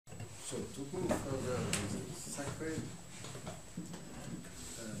So to go further with the sacred,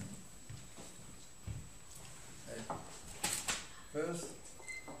 first,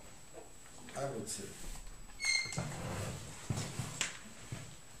 I would say,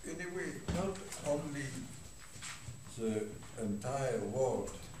 in a way, not only the entire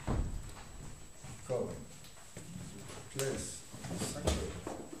world coming to place sacred,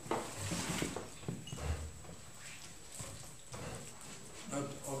 not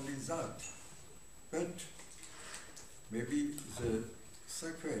only that, but maybe the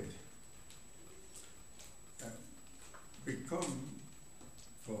sacred become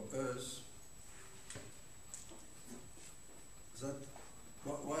for us that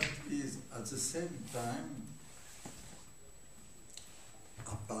what is at the same time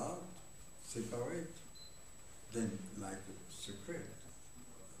apart, separate, then like secret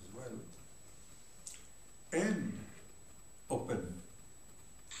as well, and open,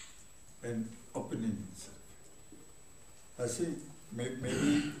 and opening itself. I think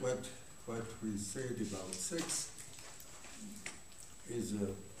maybe what we said about sex is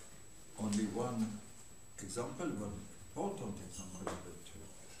only one example, one important example,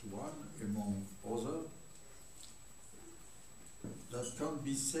 but one among others that can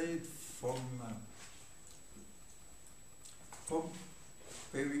be said from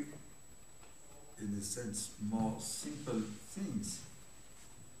very, in a sense, more simple things.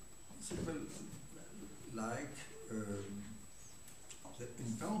 Simple, like the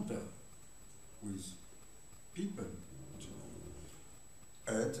encounter with people,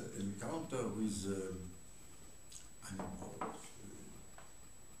 and encounter with animals,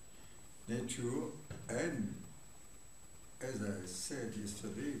 nature, and, as I said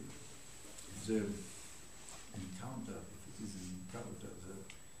yesterday, the encounter, if it is an encounter, the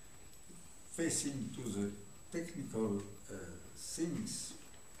facing to the technical things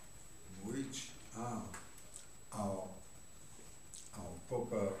which are our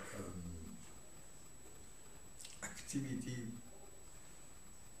proper activity,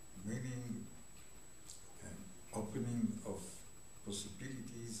 meaning and opening of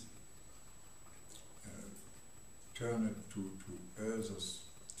possibilities, turn it to others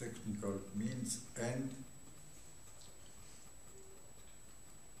technical means, and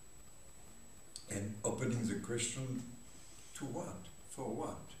opening the question to what, for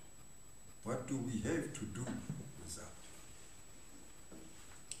what? What do we have to do with that?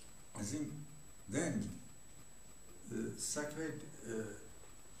 I think then the sacred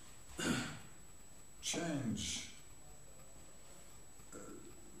change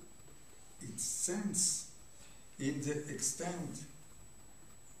its sense in the extent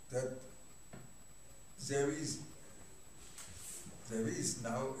that there is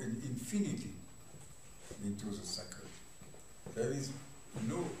now an infinity into the sacred. There is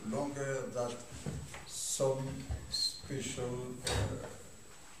no longer that some special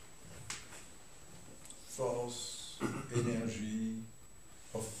force, energy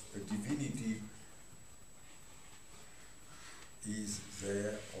of a divinity is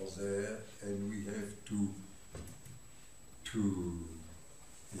there or there, and we have to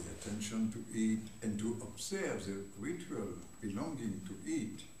pay attention to it and to observe the ritual belonging to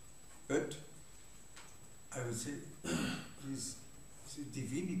it. But I would say this the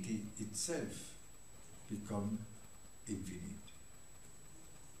divinity itself become infinite.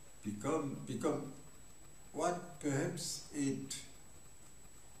 Become what perhaps it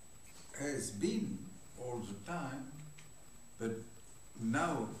has been all the time, but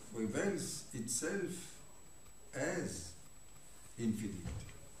now reveals itself as infinite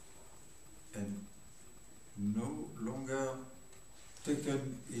and no longer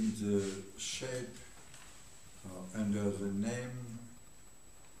taken in the shape under the name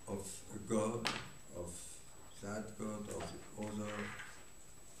of a god, of that god, of the other,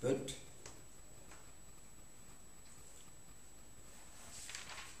 but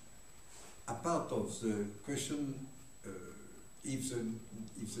a part of the question if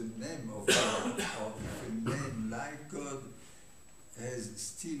the name of God or if a name like God has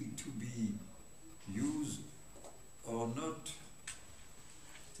still to be used or not,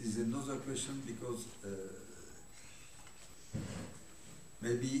 it is another question, because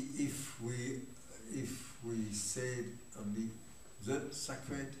maybe if we say only the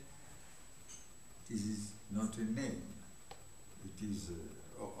sacred, this is not a name. It is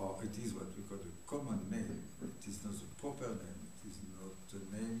or it is what we call a common name. It is not a proper name. It is not the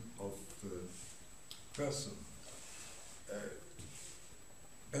name of a person.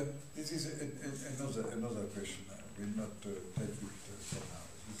 But this is another question. I will not take it for now.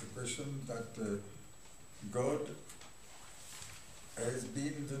 It's a question that God has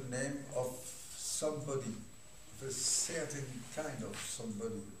been the name of somebody, of a certain kind of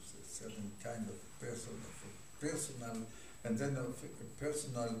somebody, a certain kind of person, of a personal, and then of a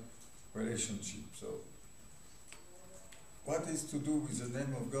personal relationship. So, what is to do with the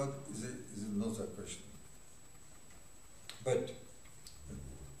name of God is another question. But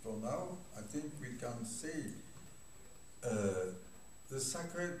for now, I think we can say the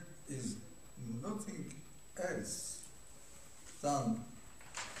sacred is nothing else than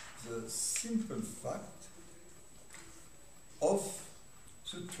the simple fact of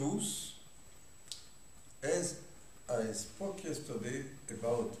the truth, as I spoke yesterday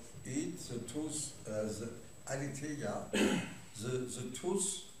about it, the truth as aletheia, the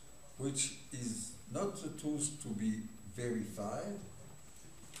truth which is not the truth to be verified,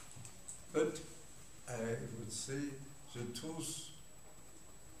 but I would say the truth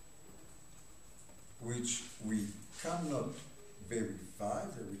which we cannot verify,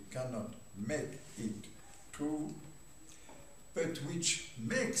 that we cannot make it true, but which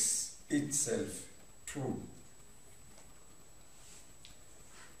makes itself true.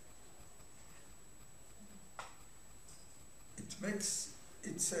 It makes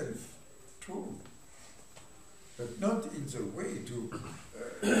itself true, but not in the way to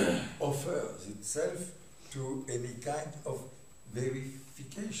offer itself to any kind of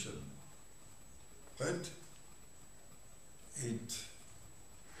verification. But it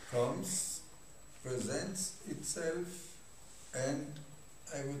comes, presents itself, and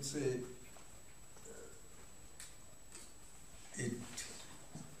I would say it,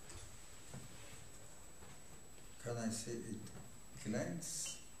 can I say it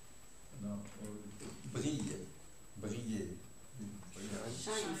glances? No, or briller.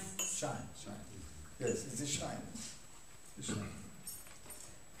 Shine. Yes, it's a shine.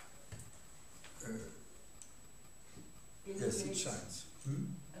 Yes, it shines.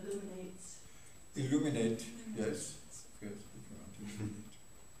 Illuminate, yes. Yes, if you want to illuminate.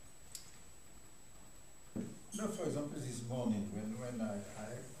 No, for example, this morning when I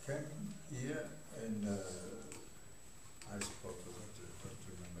came here and I spoke, I don't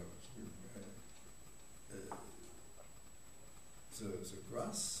remember, the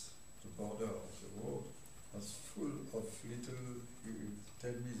grass, the border of the road was full of little, you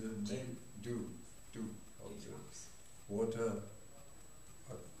tell me the name, dew of the water,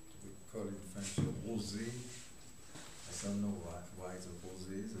 what we call in French rosé. I don't know why the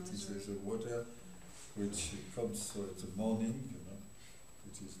rosé, that is the water which comes in the morning,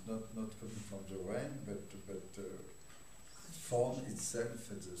 which is not coming from the rain, but form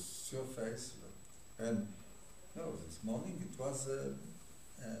itself at the surface. And no, this morning it was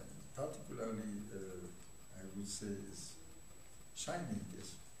particularly, I would say, is shining,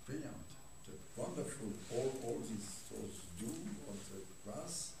 is brilliant, wonderful. All those dew on the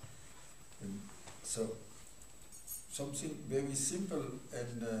grass, and so something very simple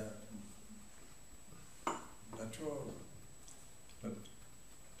and natural,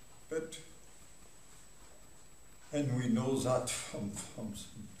 but and we know that from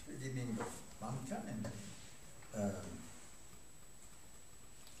the beginning of mankind.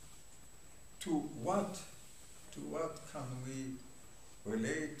 To what can we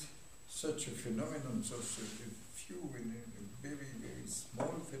relate such a phenomenon, such a few, in a very, very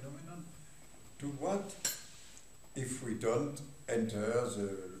small phenomenon? To what, if we don't enter the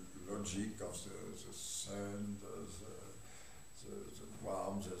logic of the sun, the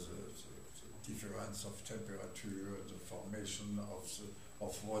warmth, the difference of temperature, the formation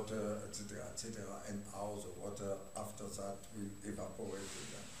of water, etc., and how the water after that will evaporate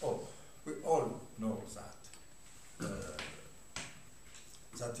again. Oh, we all know that.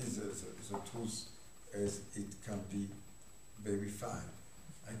 That is the truth as it can be verified.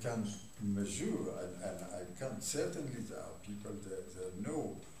 I can measure, and I can certainly, there are people that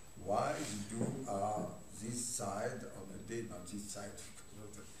know why the dew are this side on a day, not this side,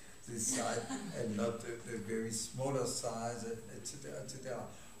 this side, and not the very smaller size, etc., etc.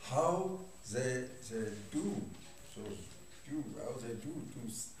 How they do, so dew, how they do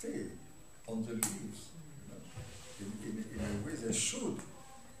to stay on the leaves, in a way they should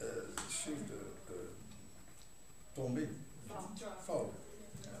tomber, fall,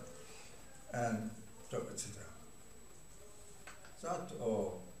 and etc. That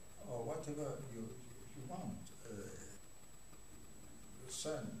or whatever you want, the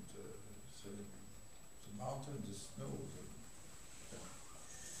sun, the mountain, the snow,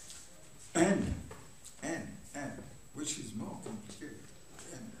 and which is more complicated,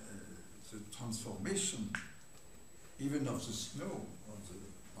 and the transformation even of the snow on the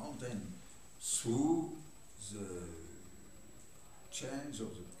mountain through the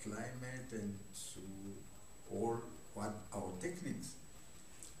climate and through all what our techniques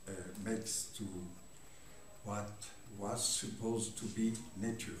makes to what was supposed to be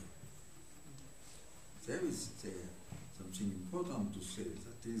nature. There is something important to say.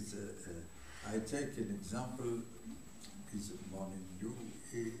 That is, I take an example this morning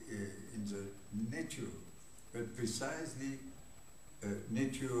in the nature, but precisely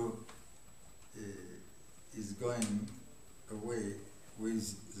nature is going away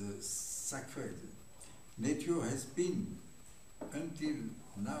with the sacred. Nature has been, until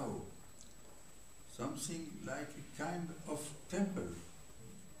now, something like a kind of temple.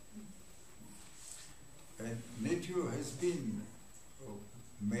 And nature has been,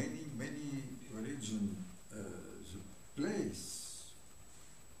 many religions, the place,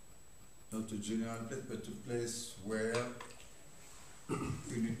 not a general place, but a place where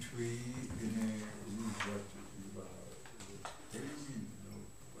in a tree, what you are telling me,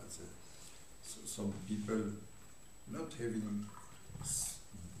 some people not having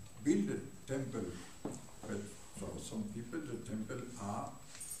built a temple, but for some people the temple are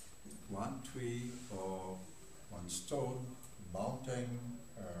one tree or one stone, mountain,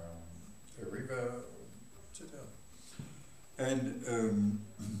 a river, etc. And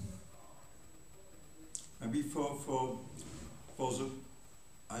maybe for the,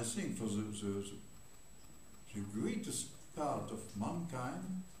 I think for the greatest part of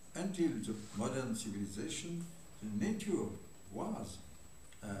mankind, until the modern civilization, the nature was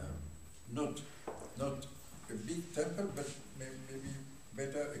not a big temple, but maybe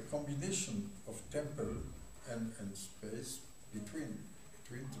better a combination of temple and space between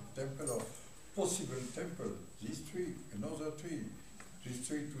the temple or possible temple. This tree, another tree, this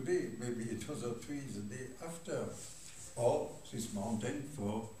tree today, maybe another tree the day after, or this mountain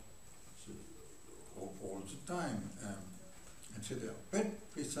for all the time, etc.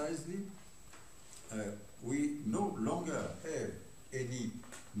 But precisely, we no longer have any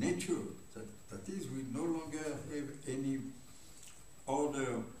nature. That is, we no longer have any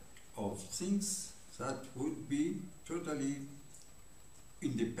order of things that would be totally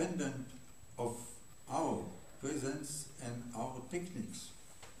independent of our presence and our techniques.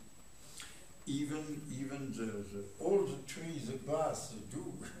 Even all the trees, the grass, the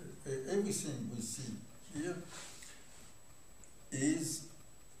dew, everything we see here is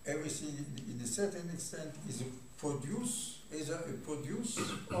everything in a certain extent is either a produce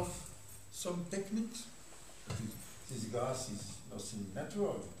of some techniques. This grass is nothing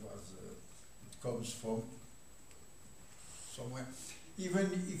natural. It comes from somewhere.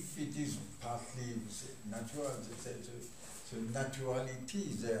 Even if it is partly natural, the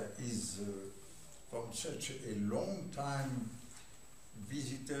naturality there is from such a long time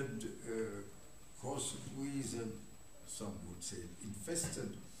visited, crossed with, some would say,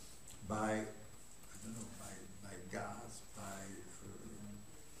 infested by, I don't know, by gas, by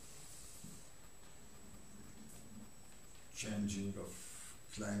changing of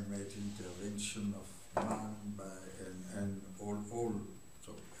climate, intervention of man, and all.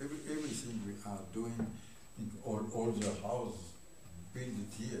 So everything we are doing, all the house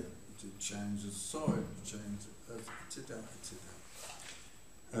built here to change the soil, change etc.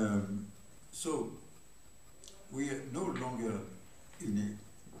 etc. So we are no longer in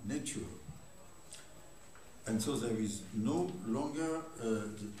a nature, and so there is no longer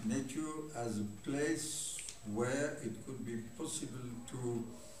the nature as a place where it could be possible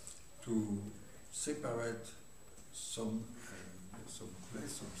to separate some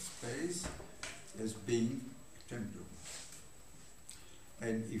place, some space as being a temple.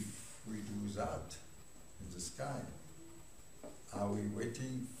 And if we do that in the sky, are we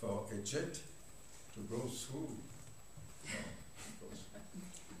waiting for a jet to go through? No, because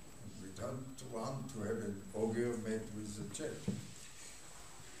we don't want to have an auger made with a jet.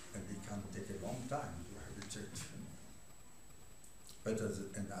 And it can take a long time to have a jet. But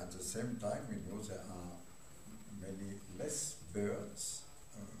at the same time, we know there are many less birds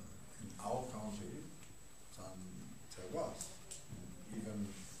in our country than there was, even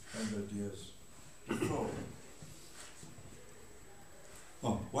 100 years before.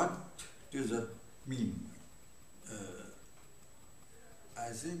 Oh, what does that mean? I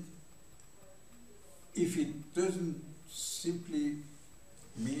think if it doesn't simply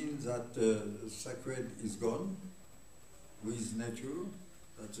mean that the sacred is gone with nature,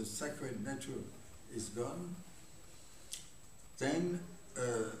 that the sacred nature is gone, then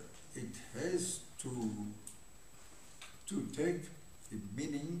it has to take a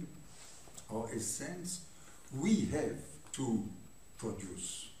meaning or a sense. We have to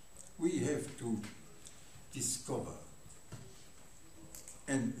produce, we have to discover.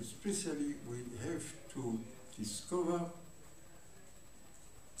 And especially we have to discover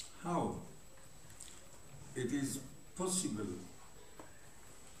how it is possible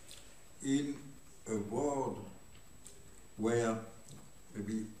in a world where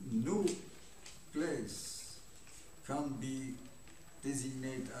maybe no place can be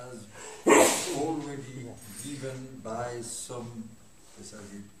designated as already given by some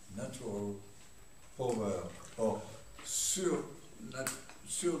natural power or surnatural,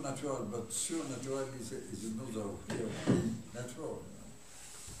 but surnatural is another way of being natural.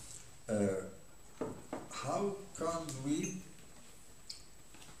 How can we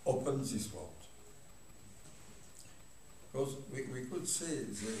open this world? Because we could say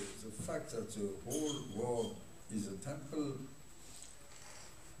the fact that the whole world is a temple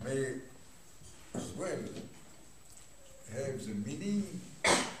may as well have the meaning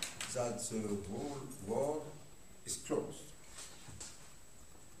that the whole world is closed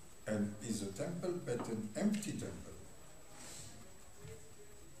and is a temple but an empty temple.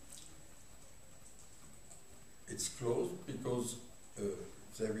 It's closed because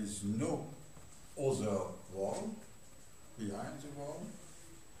there is no other wall behind the wall,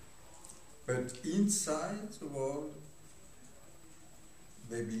 but inside the wall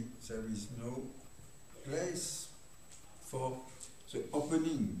maybe there is no place for the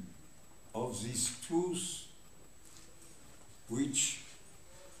opening of this truth which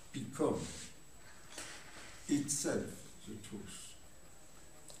become itself the truth,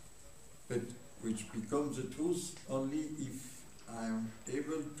 but which becomes the truth only if I am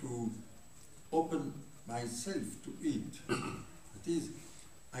able to open myself to it. That is,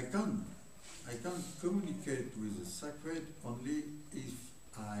 I can communicate with the sacred only if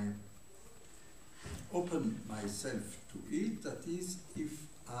I open myself to it, that is, if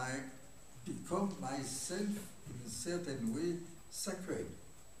I become myself in a certain way sacred.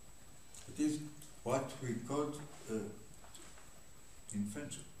 It is what we call in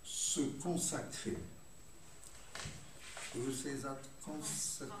French, se consacrer. Do you say that?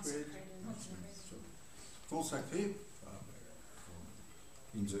 Consacred? Consacrer,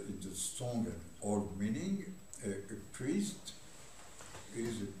 in the strong and old meaning, a priest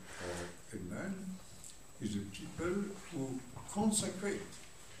is a man, is a people who consecrate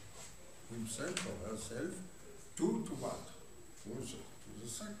himself or herself to what? To the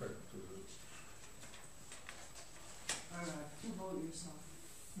sacred. Devote yourself.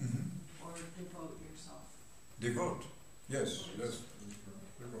 Mm-hmm. Or devote yourself. Devote, yes, yes.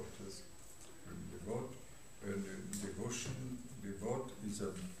 Devote, yes. Devote, devotion, devote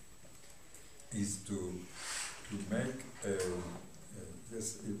is to make yes,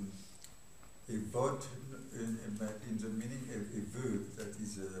 a vote in the meaning a vœu, that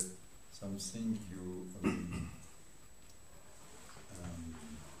is something you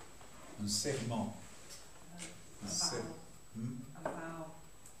un serment. A vow.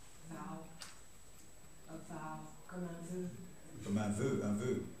 A vow. Comme un vœu. Un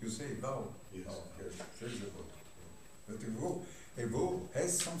vœu. You say vow. Yes. Oh, yes. There is a vote. But a vow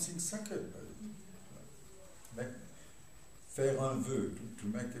has something sacred. Faire un vœu, to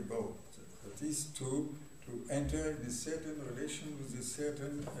make a vow. That is to enter in a certain relation with a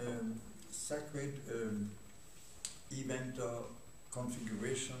certain sacred event or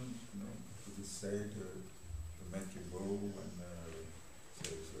configuration. You know, it is said to make a vow when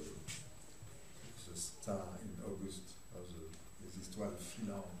the star in August, or les étoiles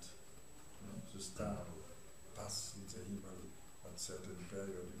filantes, you know, the star pass in the himmel at certain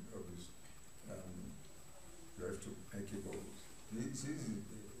period in August. You have to make a vow. This is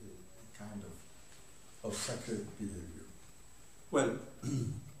a kind of sacred behavior. Well,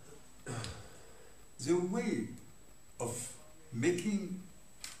 the way of making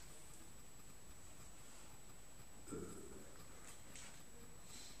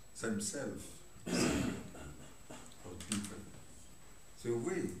themselves sacred or people, the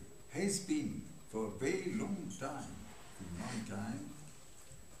way has been for a very long time in mankind,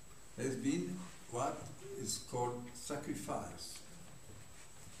 has been what is called sacrifice.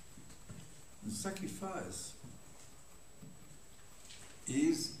 And sacrifice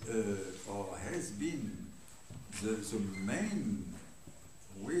is or has been the main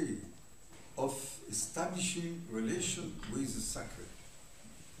way of establishing relation with the sacred.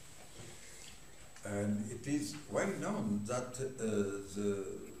 And it is well known that the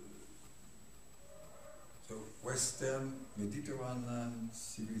Western Mediterranean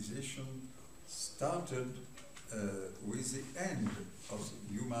civilization started with the end of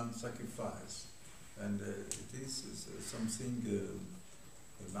human sacrifice. And it is something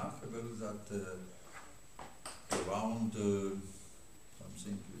remarkable that around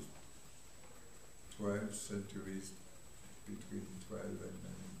something 12 centuries, between 12 and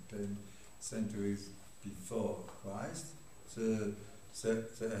 10 centuries before Christ,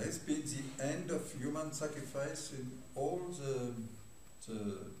 there has been the end of human sacrifice in all the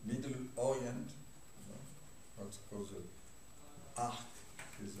Middle Orient, what's called the Arc,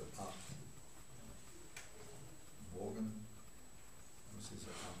 is the Arc. Morgan, what is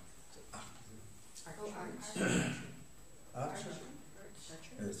the Arc? Arch?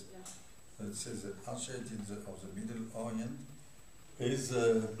 Yes. It says the Archate of the Middle Orient is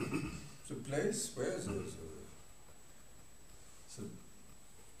the place where the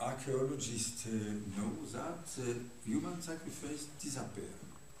archaeologists know that human sacrifice disappears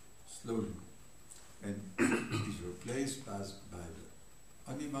slowly and is replaced by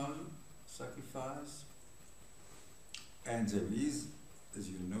the animal sacrifice. And there is, as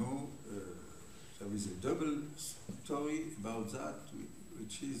you know, there is a double story about that,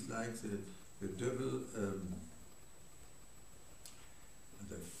 which is like the double,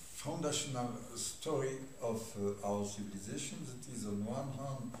 the foundational story of our civilization. That is, on one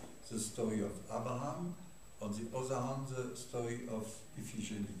hand, the story of Abraham, on the other hand, the story of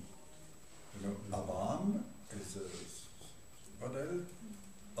Iphigenie. You know, Abraham is a model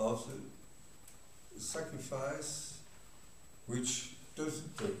of the sacrifice which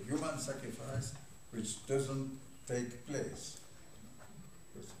doesn't, the human sacrifice which doesn't take place.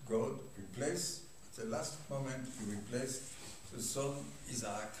 Because God replaced, at the last moment, he replaced the son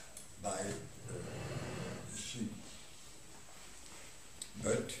Isaac by sheep.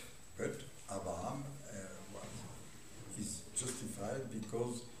 But Abraham is justified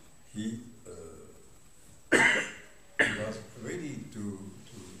because he was ready to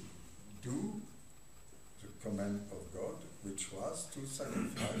do the command of God, which was to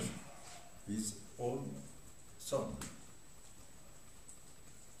sacrifice his own son.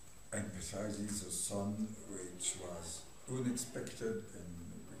 And besides, he's a son which was unexpected and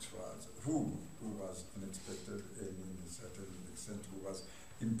who was unexpected and in a certain extent who was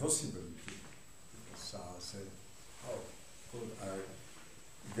impossible. Because Sarah said, how could I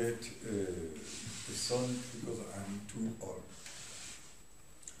get a son because I'm too old?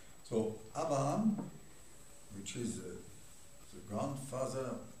 So Abraham, which is the grandfather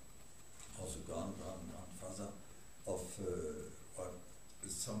or the grandfather of what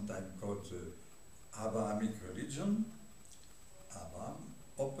is sometimes called the Abrahamic religion, Abraham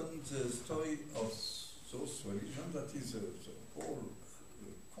opened the story of those religions, that is the whole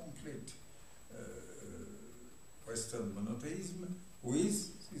complete Western monotheism,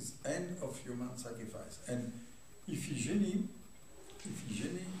 with this end of human sacrifice. And Iphigenie,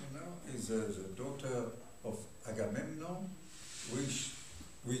 you know, is the daughter of Agamemnon, with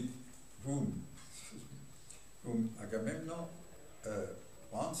whom Agamemnon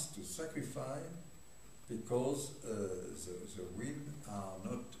wants to sacrifice because the winds are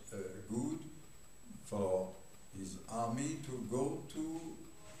not good for his army to go to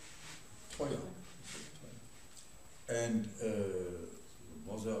Troy. And the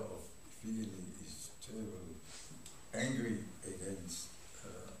mother of Iphigenie is terribly angry against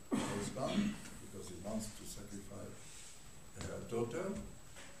her husband because he wants to sacrifice her daughter.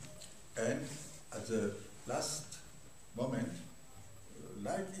 And at the last moment,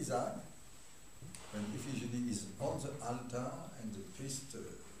 like Isaac, when Iphigenie is on the altar and the priest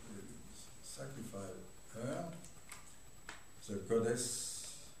sacrifice her, the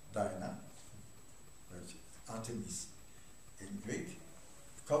goddess Diana, Artemis in Greek,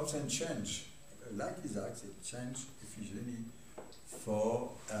 comes and change, like Isaac, they change Iphigenie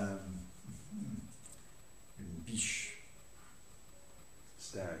for a biche.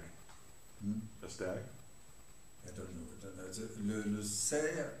 Stag. A stag? I don't know. Le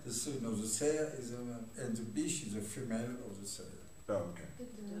cerf, the cerf is and the biche is a female of the cerf. Oh, okay.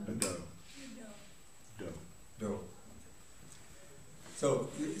 The doe. Doe. So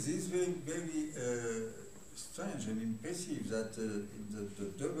this is very, very strange and impressive that in the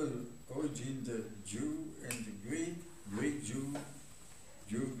double origin, the Jew and the Greek Jew,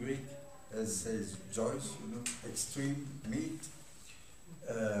 Greek, as says Joyce, you know, extreme meat.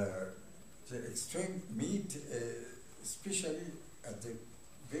 The extreme meat, especially at the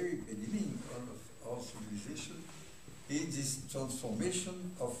very beginning of our civilization, in this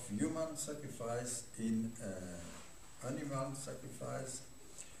transformation of human sacrifice in animal sacrifice,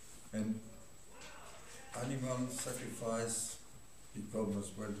 and animal sacrifice becomes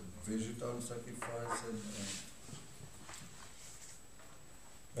as well vegetal sacrifice,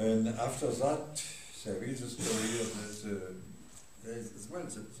 and after that there is a story of there is as well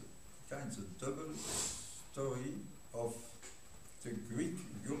the kind of double story of the Greek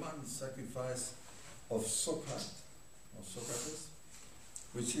human sacrifice of Socrates,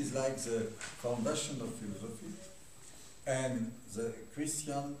 which is like the foundation of philosophy, and the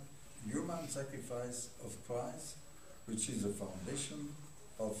Christian human sacrifice of Christ, which is the foundation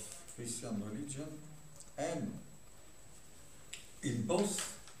of Christian religion. And in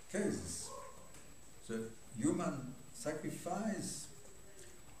both cases, the human sacrifice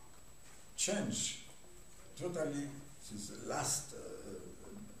changed totally this last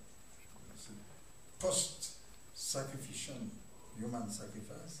post-sacrificial human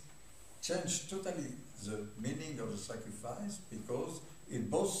sacrifice, changed totally the meaning of the sacrifice, because in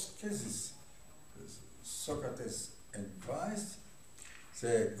both cases, Socrates and Christ,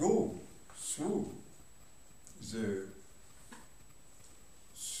 they go through the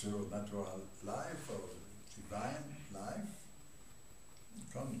supernatural life or divine life. You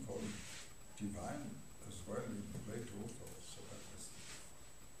can call it divine as well in Plato for Socrates.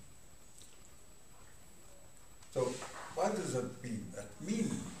 So what does that mean? That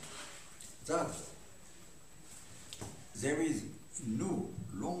means that there is no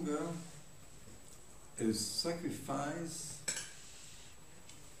longer a sacrifice,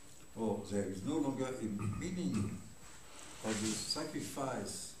 or there is no longer a meaning of the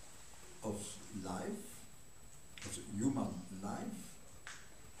sacrifice of life, of human life.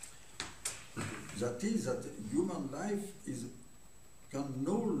 That is, that human life can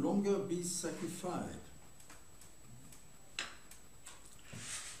no longer be sacrificed.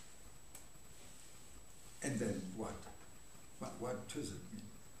 And then what? What does it mean?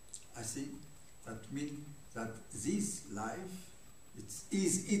 I think that means that this life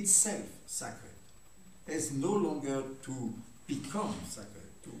is itself sacred. It's no longer to become sacred,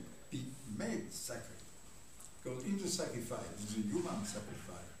 to be made sacred. Because in the sacrifice, the human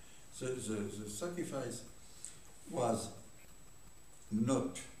sacrifice, the sacrifice was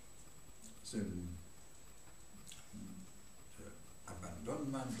not the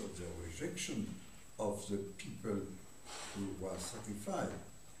abandonment or the rejection of the people who were sacrificed.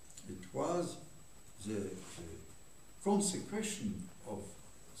 It was the consecration of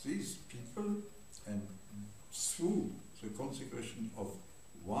these people, and through the consecration of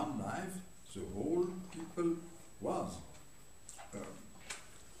one life, the whole people was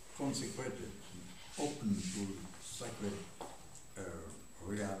consecrated, open to sacred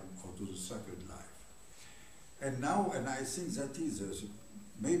realm or to the sacred life. And now, and I think that is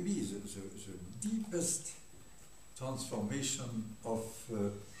maybe the deepest transformation of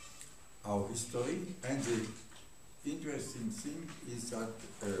our history. And the interesting thing is that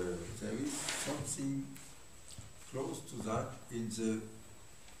there is something close to that in the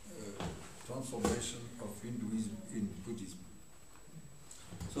transformation of Hinduism in Buddhism.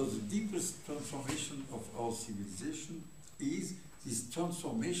 So the deepest transformation of our civilization is this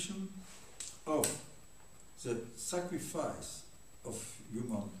transformation of the sacrifice of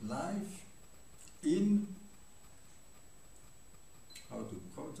human life in, how to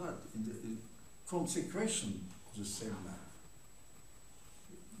call that, in the consecration of the same life.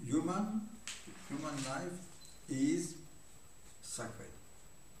 Human life is sacred.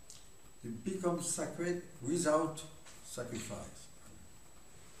 It becomes sacred without sacrifice.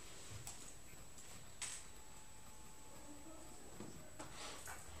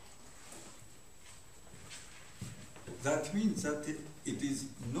 That means that it is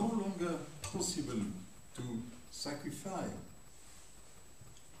no longer possible to sacrifice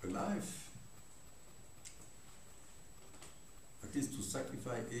a life, at least to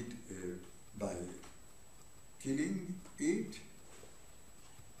sacrifice it by killing it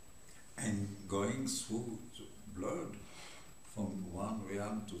and going through the blood from one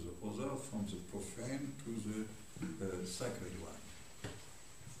realm to the other, from the profane to the sacred one.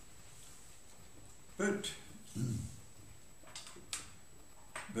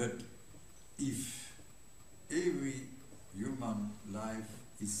 But if every human life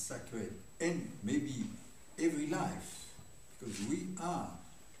is sacred, and maybe every life, because we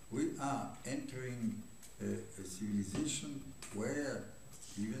are entering a civilization where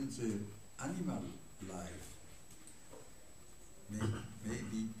even the animal life may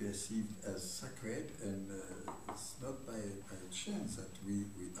be perceived as sacred, and it's not by chance that we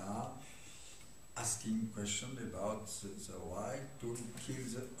are asking questions about the right to kill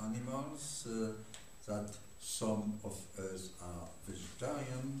the animals, that some of us are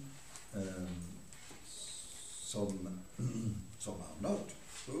vegetarian, some are not,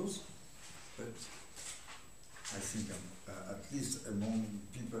 of course, but I think at least among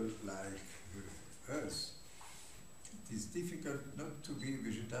people like us, it is difficult not to be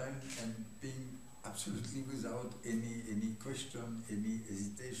vegetarian and being absolutely without any question, any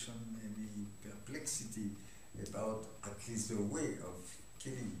hesitation, any perplexity about at least the way of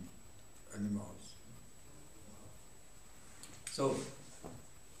killing animals. So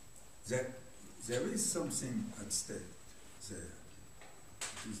there is something at stake there.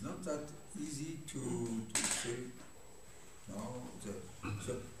 It is not that easy to say, no,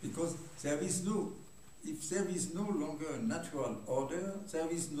 because there is no, if there is no longer a natural order, there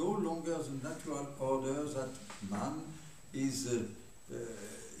is no longer the natural order that man is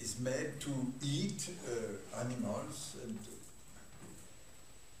made to eat animals, and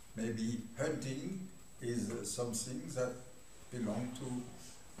maybe hunting is something that belongs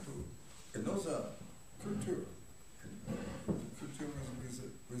to another culture, culture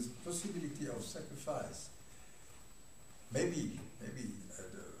with possibility of sacrifice. Maybe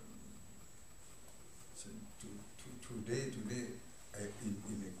today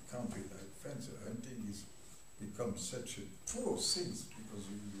in a country like France, hunting is become such a poor thing because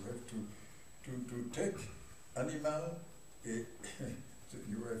you have to take animal, you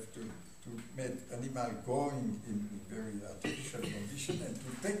have to make animal going in very artificial condition and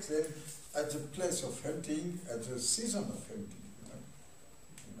to take them at the place of hunting, at the season of hunting.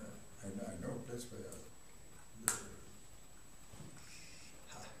 I know a place where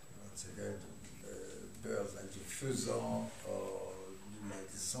once again, birds like the faisan or like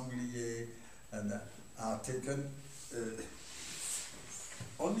the sanglier and are taken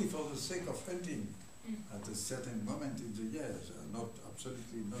only for the sake of hunting at a certain moment in the year. They are not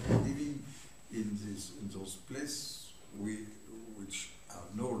absolutely not living in those places which are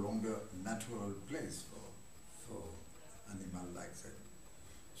no longer natural place for animal like that.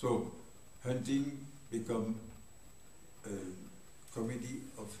 So hunting become a comedy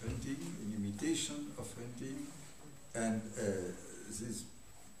of hunting, an imitation of hunting, and this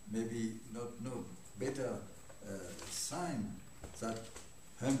maybe no better sign that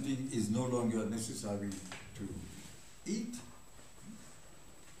hunting is no longer necessary to eat,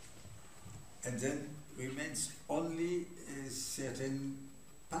 and then remains only a certain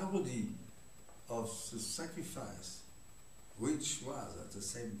parody of the sacrifice, which was at the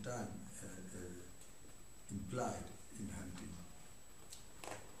same time implied in hunting.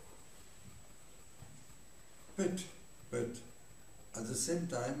 But at the same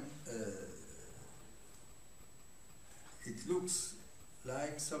time, it looks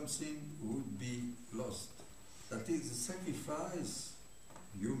like something would be lost. That is, the sacrifice,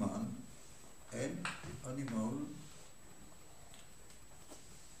 human and animal,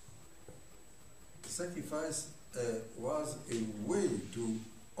 the sacrifice was a way to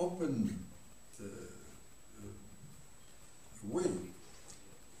open the way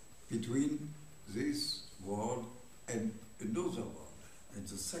between this world and another world, and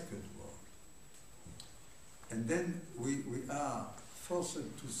the second world. And then we are forced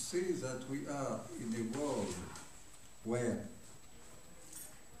to say that we are in a world where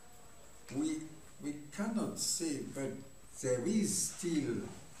we cannot say, but there is still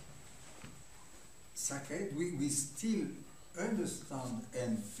sacred. We still understand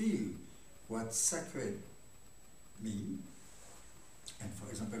and feel what sacred means. And for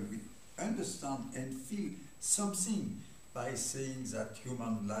example, we understand and feel something by saying that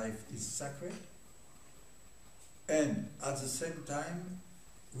human life is sacred. And at the same time,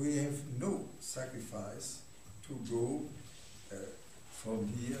 we have no sacrifice to go from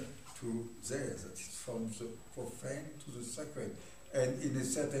here to there, that is from the profane to the sacred. And in a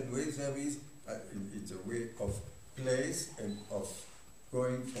certain way, there is, in the way of place and of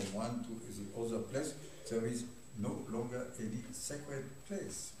going from one to the other place, there is no longer any sacred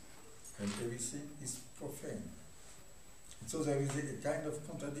place, and everything is profane. And so there is a kind of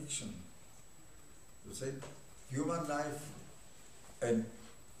contradiction. You say, human life and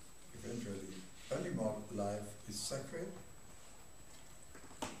eventually animal life is sacred,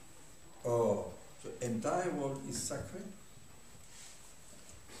 or the entire world is sacred,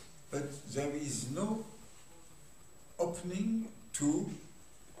 but there is no opening to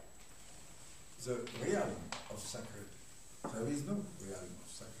the realm of sacred. There is no realm of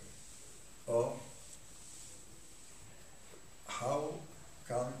sacred. Or how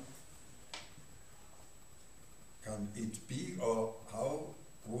can it be, or how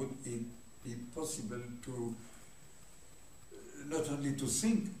would it be possible to not only to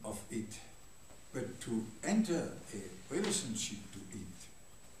think of it, but to enter a relationship to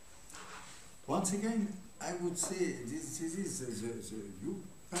it? Once again, I would say this is the huge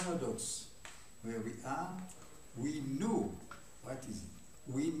paradox where we are. We know what is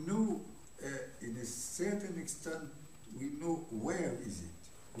it. We know in a certain extent, we know where is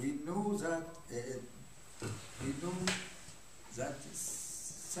it. we know that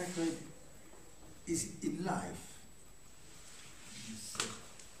sacred is in life.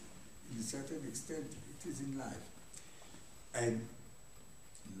 In a certain extent, it is in life. And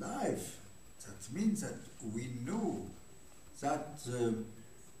life, that means that we know that the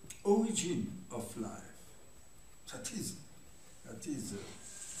origin of life, that is to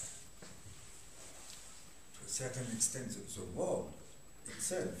a certain extent the world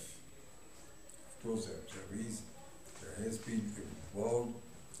itself. Of course, there has been a world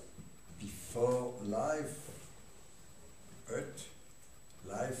before life, but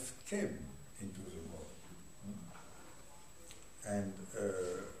life came into the world. And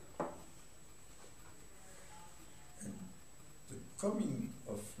the coming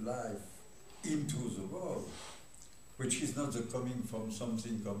of life into the world, which is not the coming from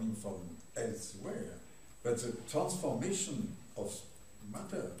something coming from elsewhere, but the transformation of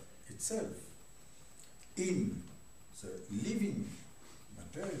matter itself in the living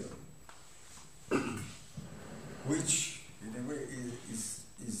material, which in a way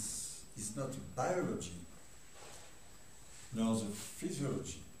is not biology, nor the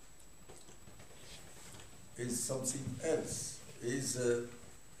physiology, is something else, is a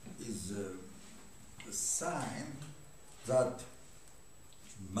sign that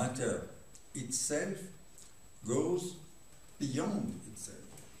matter itself goes beyond itself.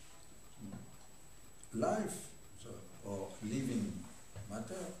 Life, or living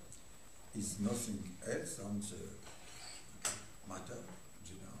matter, is nothing else than the matter in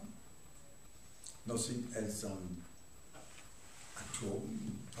general, nothing else than atom,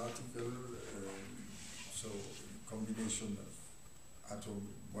 particle, so combination of atom,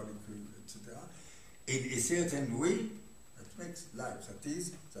 molecule, etc. In a certain way, that makes life.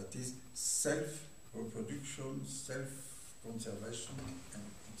 That is self-reproduction, self-conservation, and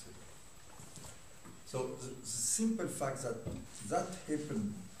etc. So the simple fact that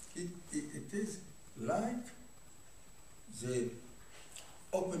happened, it is like the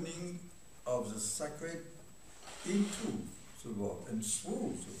opening of the sacred into the world and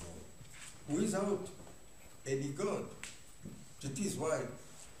through the world, without any God. That is why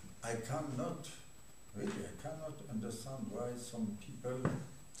I cannot understand why some people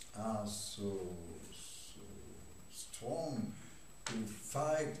are so strong to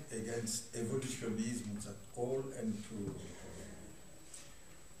fight against evolutionism at all, and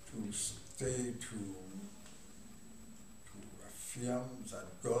to stay to affirm that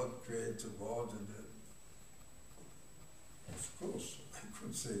God created the world. And of course, I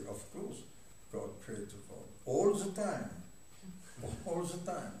could say, of course, God created the world all the time, all the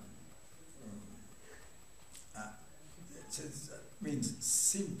time. That means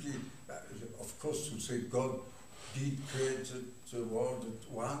simply, of course, to say God did create the world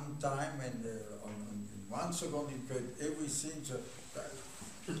at one time, and in 1 second he created everything. That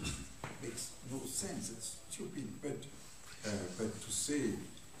makes no sense. It's stupid. But to say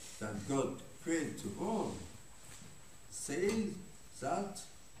that God created the world says that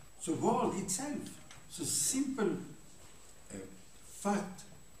the world itself, the simple fact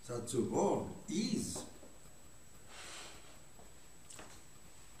that the world is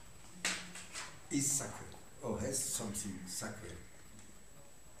sacred, or has something sacred.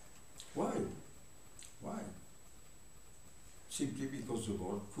 Why? Why? Simply because the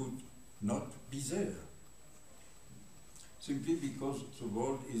world could not be there. Simply because the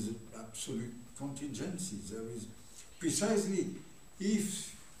world is an absolute contingency. There is precisely,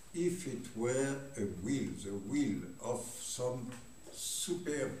 if it were a will, the will of some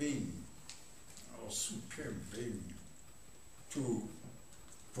super being or supreme being to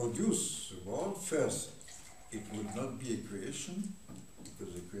produce the world, first, it would not be a creation,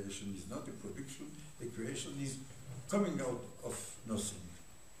 because a creation is not a production. A creation is coming out of nothing.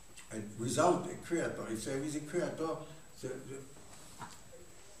 And without a creator, if there is a creator,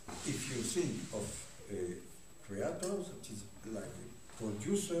 if you think of a creator that is like a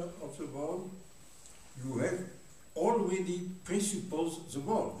producer of the world, you have already presupposed the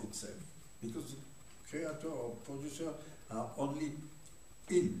world itself, because the creator or producer are only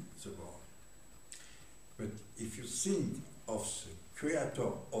in the world. But if you think of the creator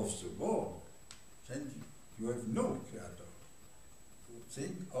of the world, then you have no creator.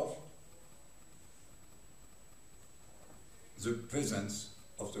 Think of the presence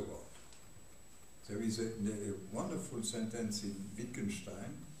of the world. There is a wonderful sentence in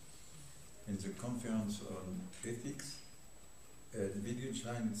Wittgenstein, in the Conference on Ethics.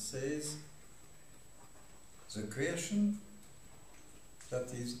 Wittgenstein says, the creation, that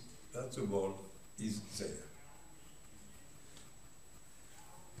the world is there.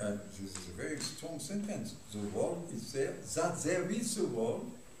 and this is a very strong sentence, the world is there, that there is a world,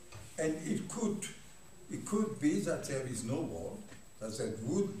 and it could be that there is no world, that there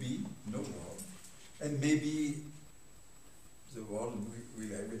would be no world, and maybe the world will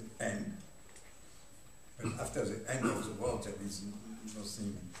have an end. And after the end of the world, there is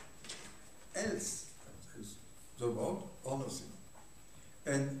nothing else. There is the world or nothing.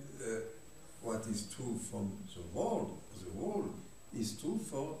 And what is true from the world is true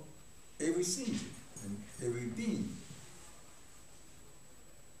for everything and every being.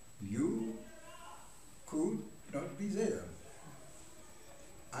 You could not be there.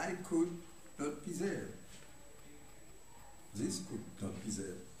 I could not be there. This could not be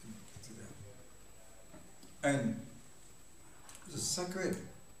there. And the sacred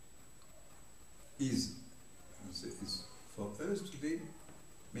is for us today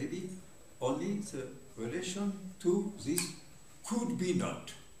maybe only the relation to this could be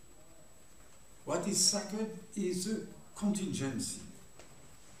not. What is sacred is a contingency.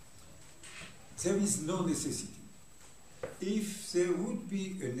 There is no necessity. If there would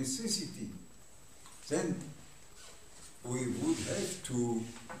be a necessity, then we would have to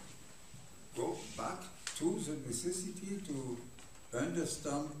go back to the necessity to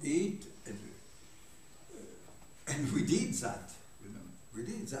understand it, and we did that. You know, we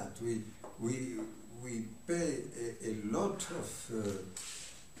did that. We pay a lot of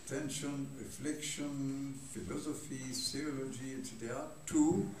attention, reflection, philosophy, theology, etc.,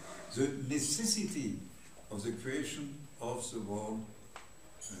 to the necessity of the creation of the world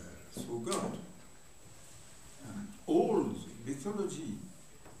through God. All the mythology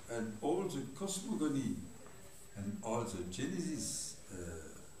and all the cosmogony and all the genesis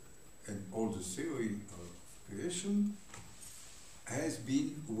and all the theory of creation has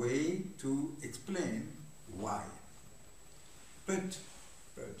been a way to explain why. But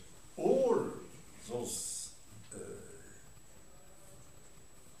all those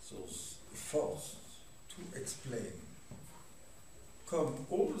forces to explain come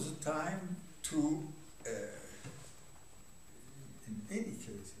all the time to, in any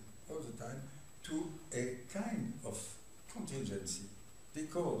case, all the time, to a kind of contingency.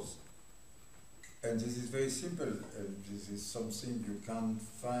 Because, and this is very simple, and this is something you can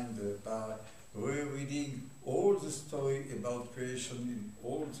find by rereading all the story about creation in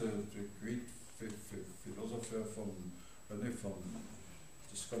all the great philosophers from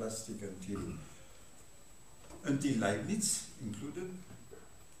the scholastic until Leibniz included,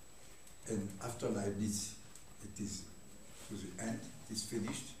 and after Leibniz it is to the end, it is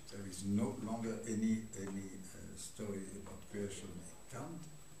finished. There is no longer any story about creation in Kant,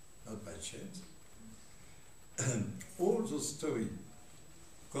 not by chance. All those stories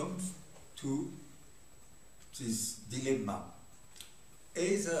come to this dilemma.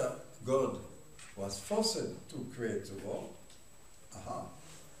 Either God was forced to create the world,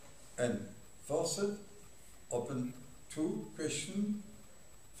 and forced open two questions,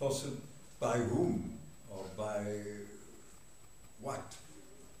 forced by whom or by what?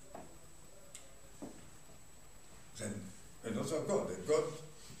 Then another God, a God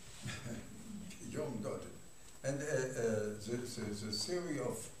beyond God. And the theory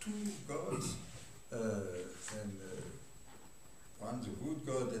of two gods, and one the good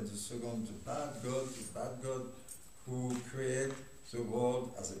God and the second the bad God who create the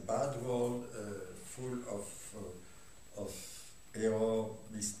world as a bad world, full of error,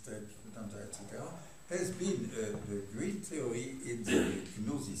 mistake, etc., has been the great theory in the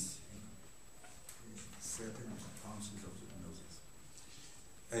Gnosis, in certain branches of the Gnosis.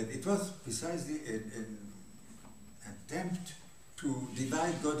 And it was precisely an attempt to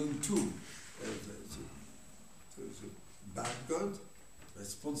divide God in two. The bad God,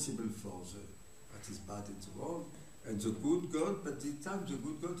 responsible for what is bad in the world, and the good God, but this time the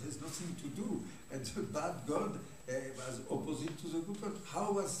good God has nothing to do, and the bad God was opposite to the good God.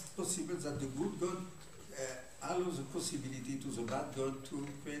 How was it possible that the good God allows the possibility to the bad God to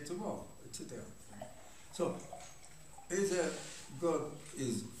create the world, etc.? So, either God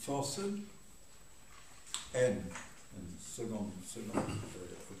is forced, and second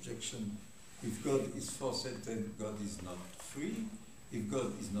objection, if God is forced, then God is not free. If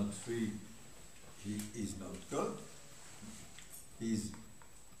God is not free, he is not God. He is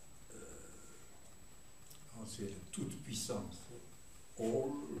toute puissance,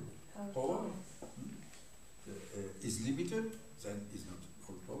 all power is limited, then is not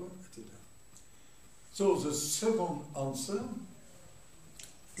all power, etc. So the second answer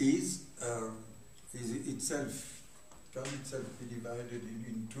is itself, can itself be divided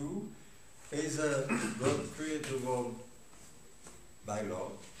in two. Either God created the world by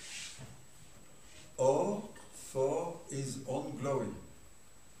love, or for his own glory.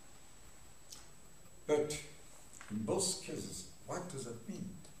 But in both cases, what does that mean?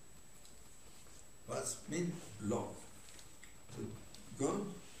 What means love? So God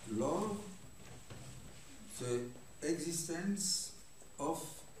love the existence of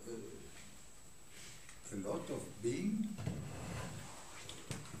a lot of beings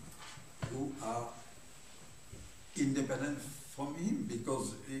who are independent from him,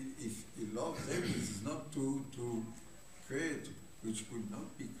 because if he loves them, it is not to create, which would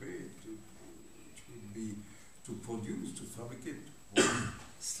not be created, which would be to produce, to fabricate one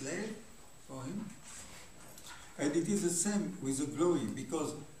slave for him. And it is the same with the glory,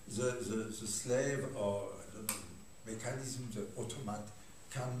 because the slave or the mechanism, the automat,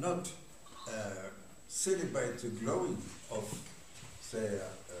 cannot celebrate the glory of their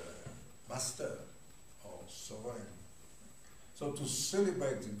master or sovereign. So to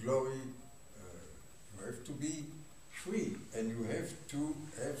celebrate the glory, you have to be free, and you have to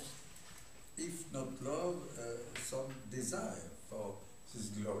have, if not love, some desire for this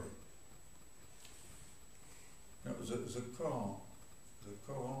glory. Now, the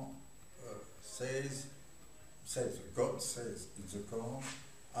Quran says, God says in the Quran,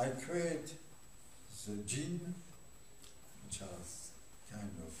 I create the jinn, which are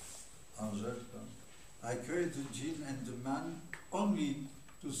kind of angels, I create the jinn and the man only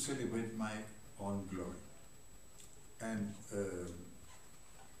to celebrate my own glory. And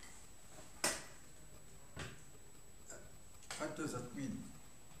what does that mean?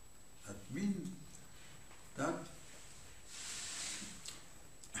 That means that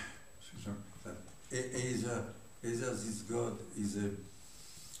either this God is a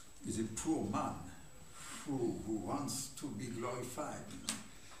poor man who wants to be glorified.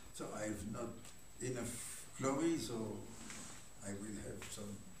 So I have not enough glory, so I will have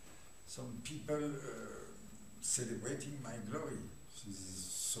some people celebrating my glory. This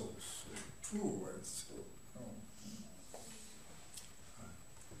is so poor and so no.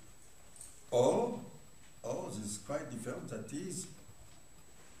 Or this is quite different. That is,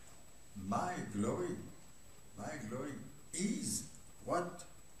 my glory is what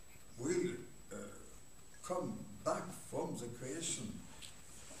will come back from the creation.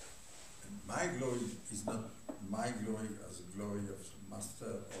 And my glory is not my glory as the glory of the master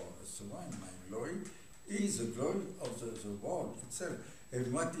or a sovereign. My glory is the glory of the world itself.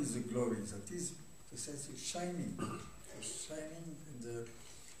 And what is the glory? That is, it says, shining. Shining in the.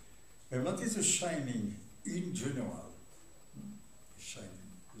 And what is the shining in general? Shining.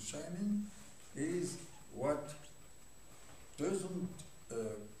 The shining is what doesn't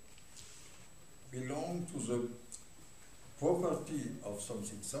belong to the property of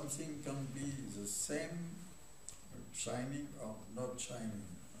something. Something can be the same, shining or not shining.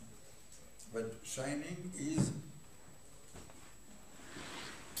 But shining is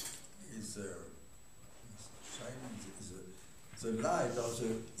the light or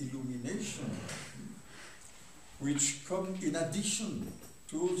the illumination which come in addition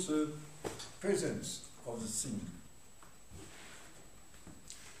to the presence of the thing.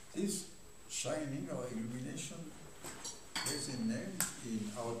 This shining or illumination has a name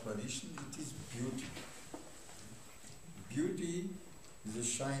in our tradition. It is beauty. Beauty is the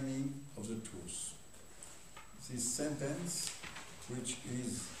shining of the truth. This sentence, which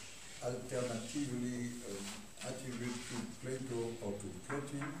is alternatively attributed to Plato or to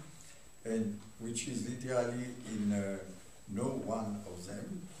Plotin, and which is literally in no one of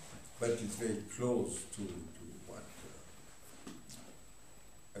them, but it's very close to what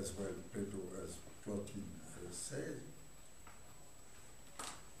as well Plato as Plotin said.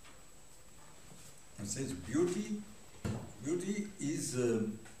 And says beauty is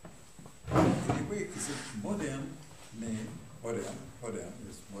in a way is a modern name, modern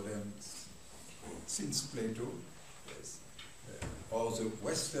since Plato, yes, or the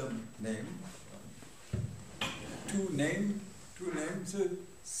Western name, to name the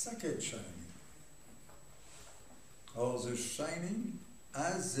sacred shining, or the shining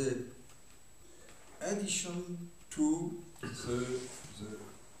as the addition to the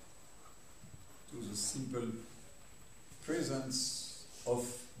simple presence of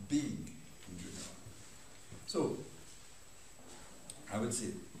being in general. So, I would say,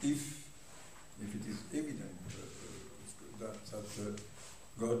 if it is evident that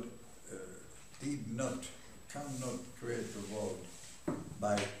God cannot create the world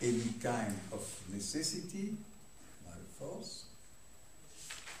by any kind of necessity, by force,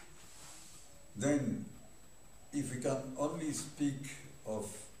 then if we can only speak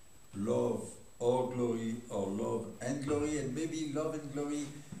of love or glory, or love and glory, and maybe love and glory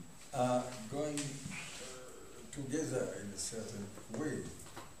are going together in a certain way.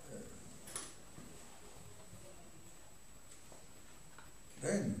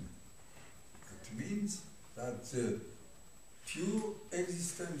 Then it means that the pure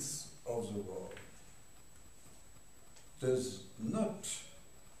existence of the world does not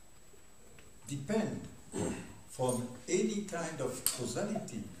depend from any kind of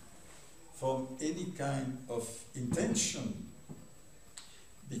causality, from any kind of intention,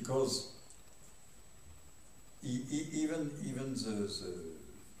 because even the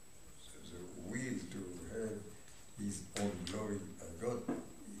will to have his own glory, God,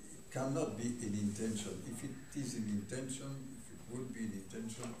 it cannot be an intention. If it is an intention, if it would be an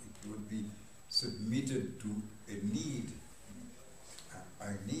intention, it would be submitted to a need.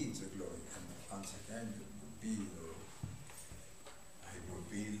 I need the glory, and once again, it would be, I would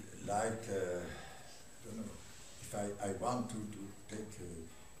be like, I don't know, if I want to take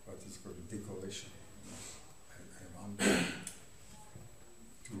what is called a decoration, I want to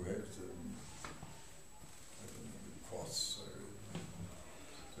have the cross,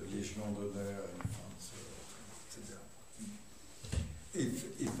 the Légion d'honneur in France, etc.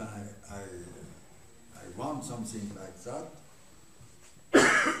 If I want something like that, it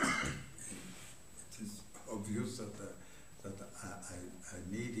is obvious that I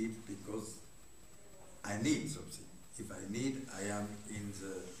need it because I need something. If I need, I am in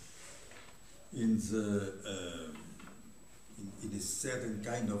a certain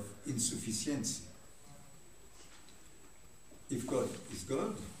kind of insufficiency. If God is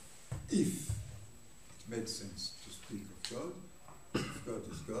God, if it makes sense to speak of God, if God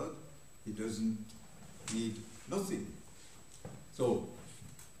is God, he doesn't need nothing. So,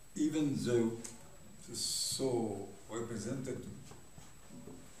 even though the so represented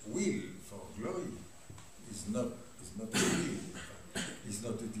will for glory is not a will, is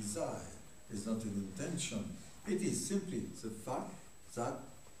not a desire, is not an intention, it is simply the fact that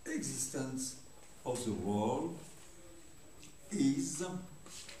existence of the world is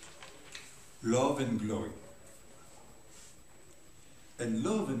love and glory. And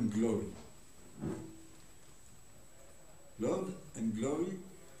love and glory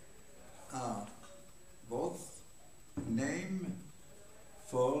are both name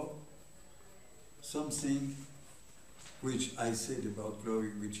for something which I said about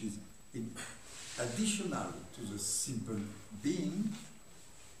glory, which is additional to the simple being,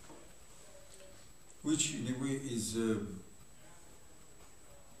 which in a way is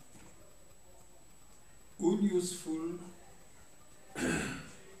unuseful and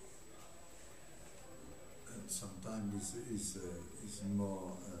sometimes is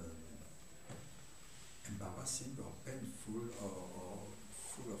more embarrassing or painful or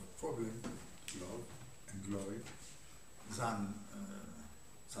full of problems, love and glory, than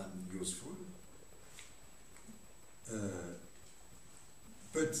useful.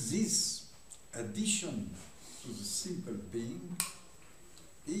 But this addition to the simple being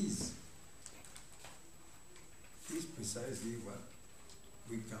is precisely what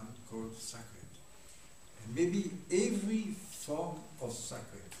we can call sacred. And maybe every form of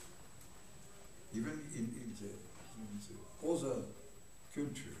sacred, even in the other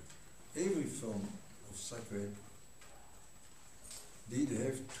culture, every form of sacred did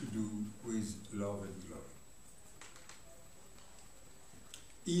have to do with love and glory.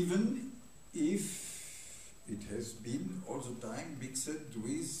 Even if it has been all the time mixed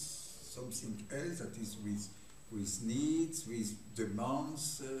with something else, that is with needs, with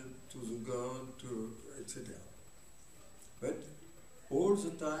demands to the God, etc. But all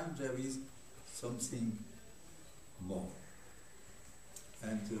the time there is something more.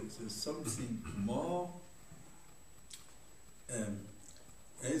 And the something more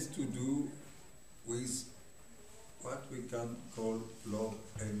has to do with what we can call love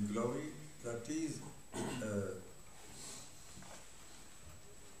and glory, that is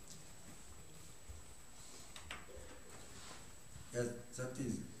that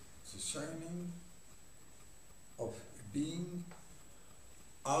is the shining of being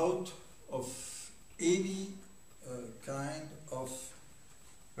out of any kind of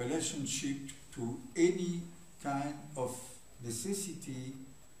relationship to any kind of necessity,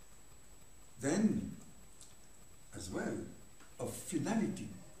 then as well of finality.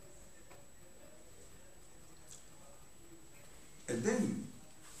 And then,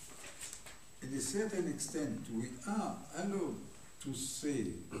 in a certain extent, we are allowed to say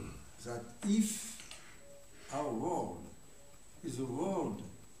that if our world is a world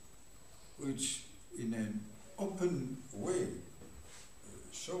which in an open way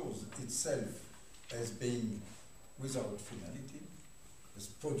shows itself as being without finality, as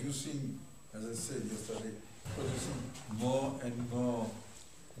producing, as I said yesterday, producing more and more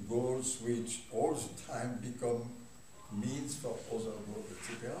goals which all the time become means for other goals,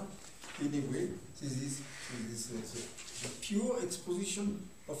 etc. Anyway, this is the pure exposition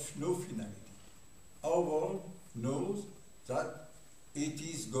of no finality. Our world knows that it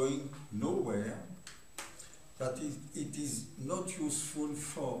is going nowhere, that it is not useful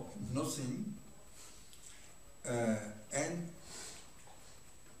for nothing, and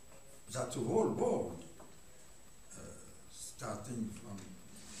that the whole world, starting from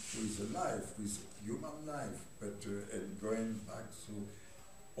with the life, with human life, but and going back to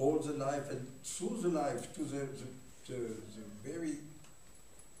all the life and through the life to the very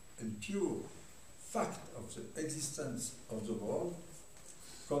and pure fact of the existence of the world,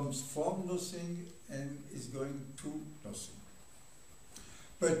 comes from nothing and is going to nothing.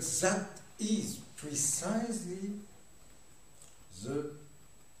 But that is precisely the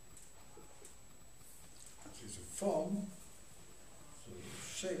form, the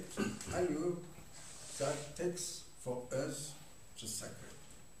shape, the value that takes for us the sacred.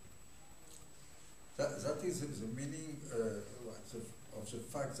 That is the meaning of the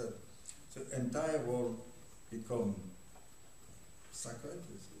fact that the entire world becomes sacred,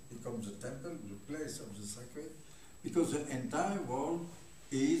 becomes the temple, the place of the sacred, because the entire world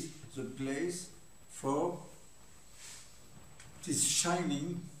is the place for this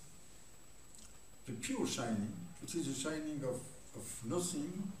shining, the pure shining. It is the shining of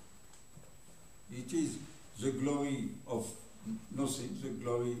nothing. It is the glory of nothing, the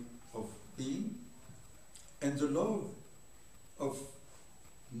glory of being, and the love of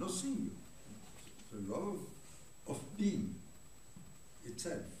nothing, the love of being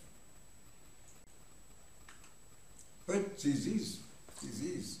itself. But this is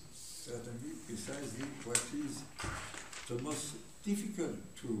certainly precisely what is the most difficult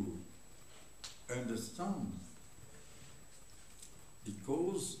to understand,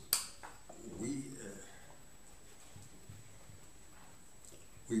 because we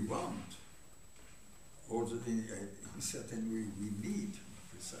want, or in a certain way we need,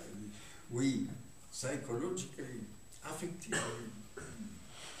 precisely, we psychologically, affectively,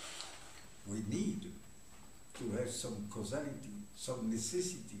 we need to have some causality, some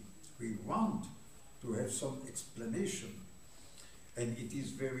necessity. We want to have some explanation, and it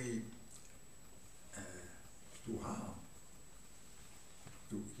is very too hard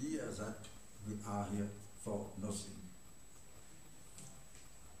to hear that we are here for nothing.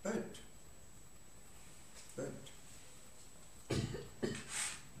 But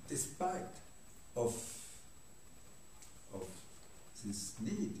despite of this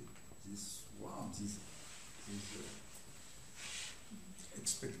need, this want, this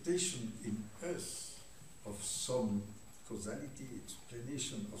expectation in us of some causality,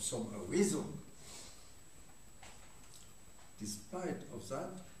 explanation, of some reason, despite of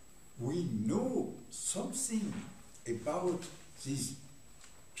that, we know something about this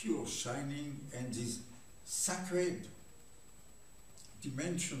pure shining and this sacred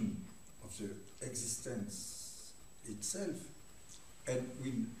dimension of the existence itself, and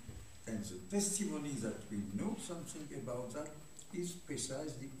the testimony that we know something about that is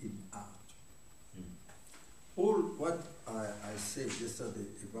precisely in art. All what I said yesterday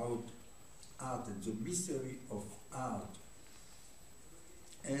about art and the mystery of art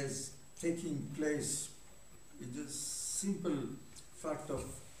as taking place in the simple fact of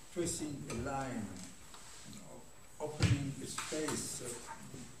tracing a line, opening a space,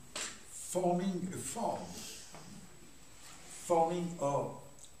 forming a form, forming or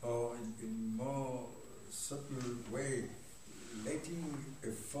in more subtle way, letting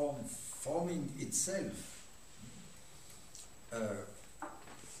a form forming itself.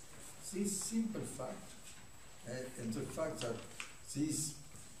 This simple fact, and the fact that this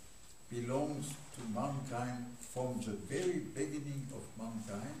belongs to mankind from the very beginning of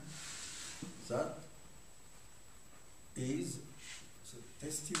mankind, that is the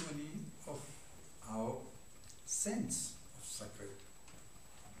testimony of our sense of sacred.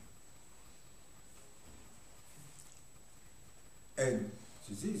 And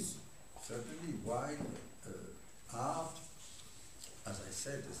this is certainly why art, as I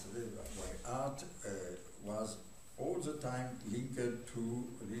said yesterday, why art was all the time linked to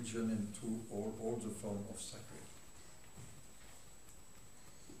religion and to all the form of sacred.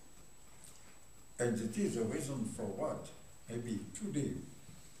 And it is a reason for what? Maybe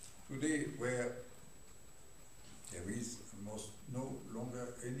today where there is almost no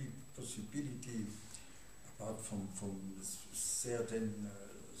longer any possibility apart from certain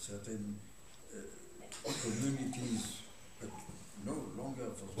communities, but no longer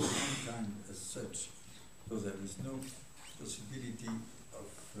for mankind as such. So there is no possibility of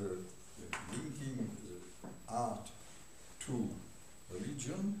linking the art to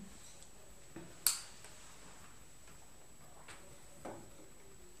religion.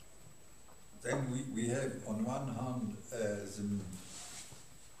 Then we have on one hand the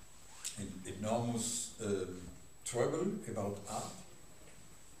enormous trouble about art.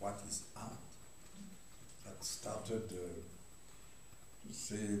 What is art? That started,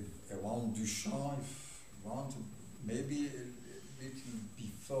 say, around Duchamp, if you want, maybe a little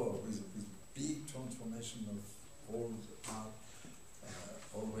before, with big transformation of all the art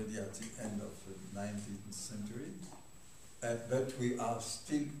already at the end of the 19th century. But we are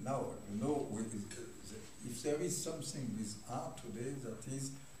still now, you know, if there is something with art today, that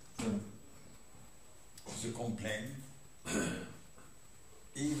is the complaint,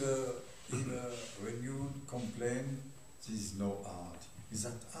 either renewed complaint, there is no art. Is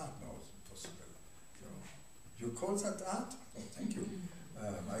that art? No, it's impossible. You call that art? Oh, thank you.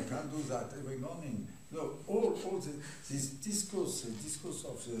 I can't do that every morning. No, all this discourse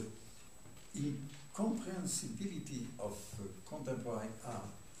of the incomprehensibility of contemporary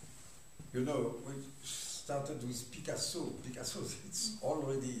art. You know, we started with Picasso. Picasso, it's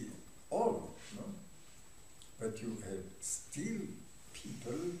already old, no? But you have still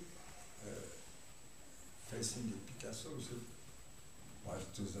people facing a Picasso who say, what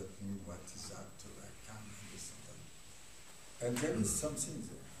does that mean? What is that? I can't understand that. And there is something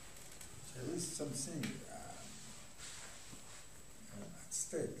there. There is something at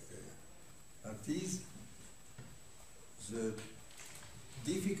stake there. That is the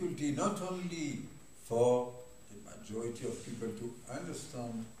difficulty not only for the majority of people to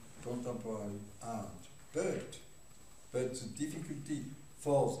understand contemporary art, but the difficulty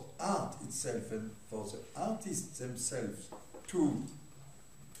for art itself and for the artists themselves to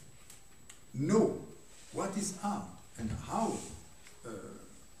know what is art and how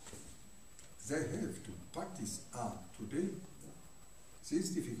they have to practice art today. This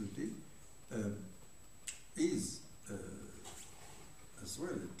difficulty is as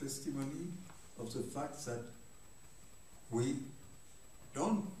well a testimony of the fact that we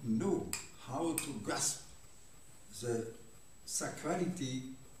don't know how to grasp the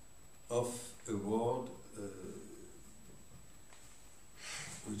sacrality of a world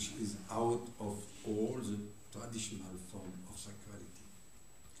which is out of all the traditional form of sacrality.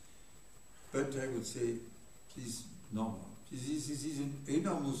 But I would say this is normal. This is an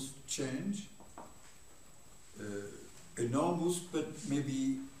enormous change, enormous, but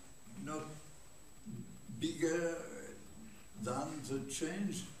maybe not bigger than the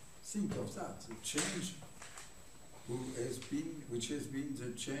change. Think of that, the change which has been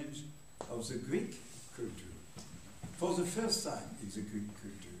the change of the Greek culture. For the first time in the Greek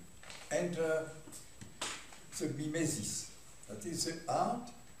culture, enter the mimesis, that is the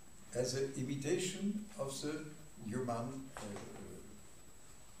art as an imitation of the human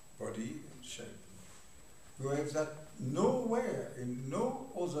body and shape. You have that nowhere in no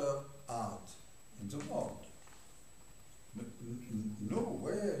other art in the world.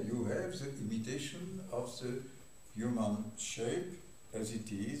 Nowhere you have the imitation of the human shape as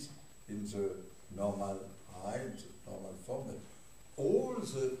it is in the normal height, normal form. All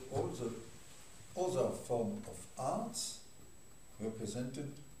the other form of arts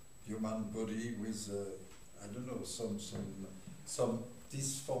represented human body with I don't know, some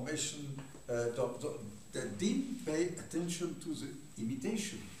disformation that didn't pay attention to the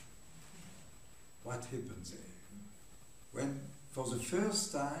imitation. What happened there? When, for the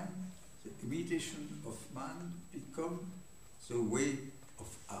first time, the imitation of man become the way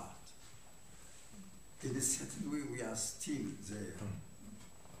of art. In a certain way, we are still there.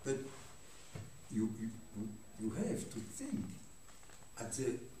 But you have to think at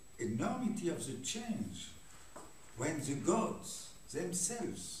the enormity of the change when the gods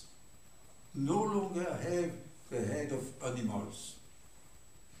themselves no longer have the head of animals.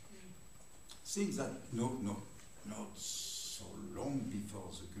 Think that not so long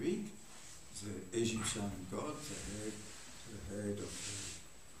before the Greek, the Egyptian gods had the head of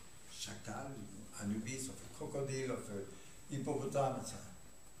a chacal, Anubis, of a crocodile, of a hippopotamus,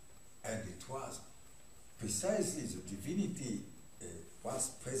 and it was precisely the divinity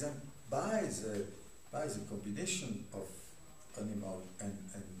was present by the combination of animal and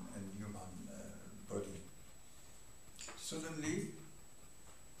human body. Suddenly,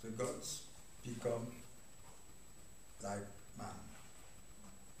 the gods become like man.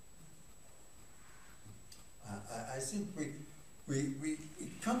 I think we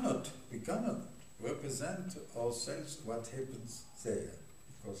cannot represent ourselves what happens there,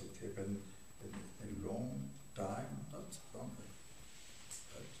 because it happened in a long time, not long,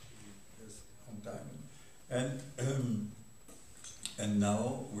 but yes, long time, and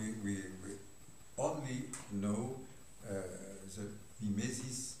now we only know the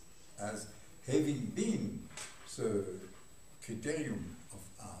mimesis as having been the criterion of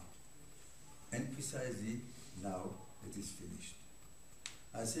art, and precisely now it is finished.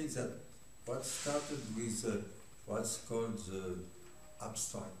 I think that what started with what's called the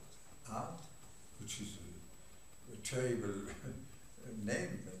abstract art, which is a terrible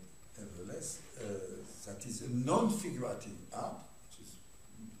name, but nevertheless, that is a non-figurative art, which is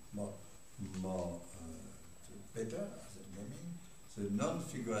more better as a naming. The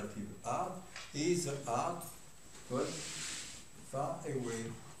non-figurative art is an art but far away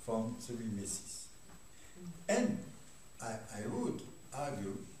from the mimesis. And I would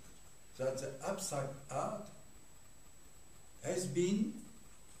argue that the abstract art has been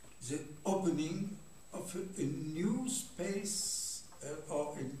the opening of a new space,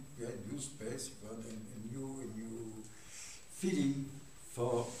 new space, but a new feeling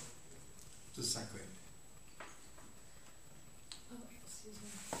for the sacred. Oh, excuse me.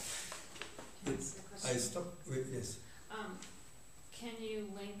 But Can I ask a question? I stop with yes. Can you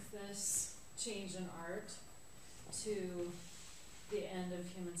link this change in art to the end of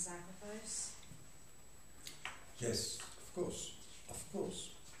human sacrifice? Yes, of course,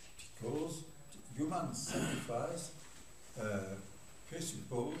 because human sacrifice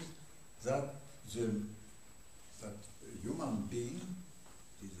presupposes that that a human being,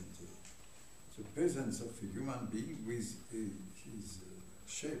 the presence of a human being with his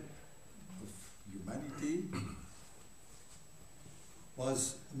shape of humanity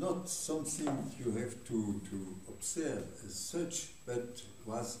was not something you have to observe as such, but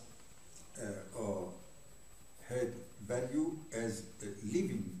was or had value as a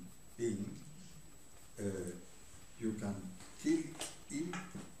living being. You can kill him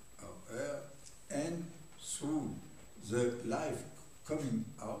or her, and through the life coming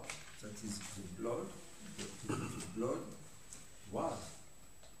out, that is the blood, the blood was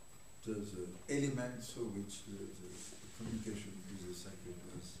the element through which the communication with the sacred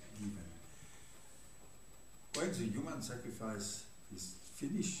was given. When the human sacrifice is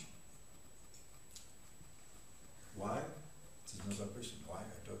finished, why? It is another question. Why?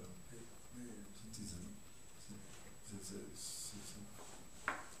 I don't know.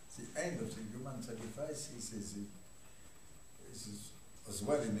 The end of the human sacrifice is as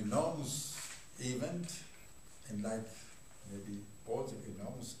well an enormous event, and like maybe all the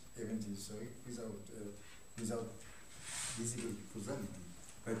enormous event in history without visible causality.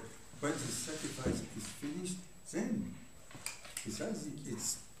 But when the sacrifice is finished, then precisely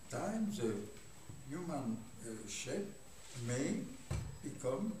it's time the human shape may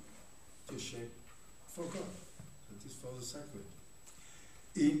become the shape for God, that is for the sacred.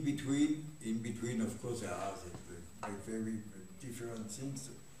 In between, of course, there are the very different things,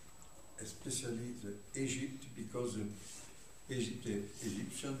 especially the Egypt, because the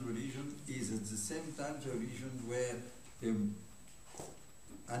Egyptian religion is at the same time the religion where the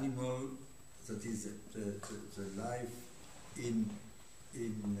animal, that is the life in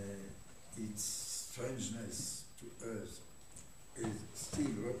its strangeness to earth, is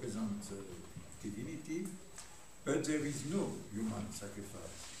still represents divinity, but there is no human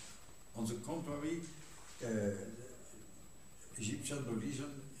sacrifice. On the contrary, Egyptian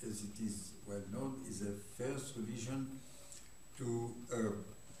religion, as it is well known, is the first religion to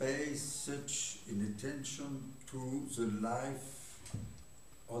pay such an attention to the life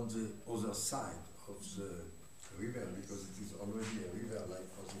on the other side of the river, because it is already a river like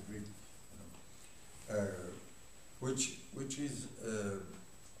for the Greek, which is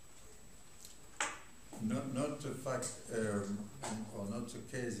not the fact or not the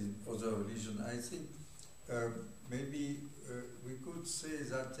case in other religions. I think maybe we could say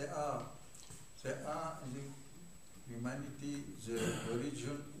that there are in the humanity the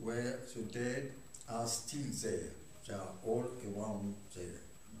religion where the dead are still there. They are all around there.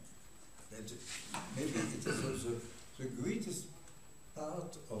 Maybe it is also the greatest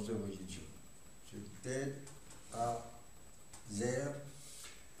part of the religion. The dead are there,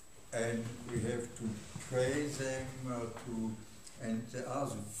 and we have to praise them, and they are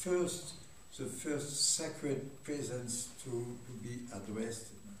the first sacred presence to be addressed.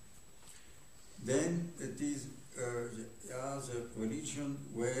 Then it is the religion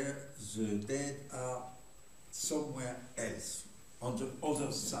where the dead are somewhere else, on the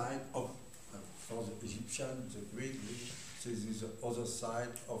other side of, for the Egyptian, the Greek, this is the other side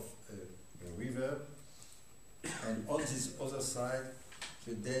of a river, and on this other side,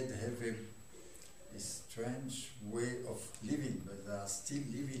 the dead have a strange way of living, but they are still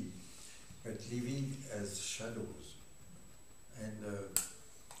living, but living as shadows. And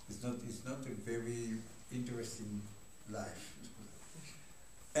it's not a very interesting life.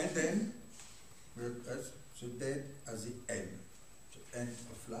 And then we have the dead as the end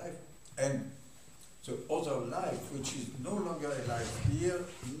of life, and the other life, which is no longer a life here,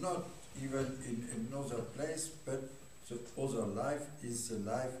 not even in another place, but the other life is the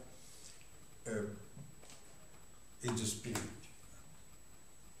life in the spirit.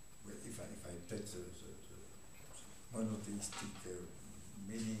 Well, if I take the monotheistic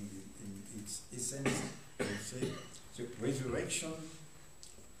meaning in its essence, I would say the resurrection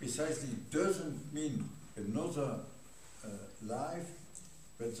precisely doesn't mean another life,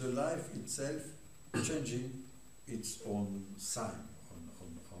 but the life itself changing its own sign.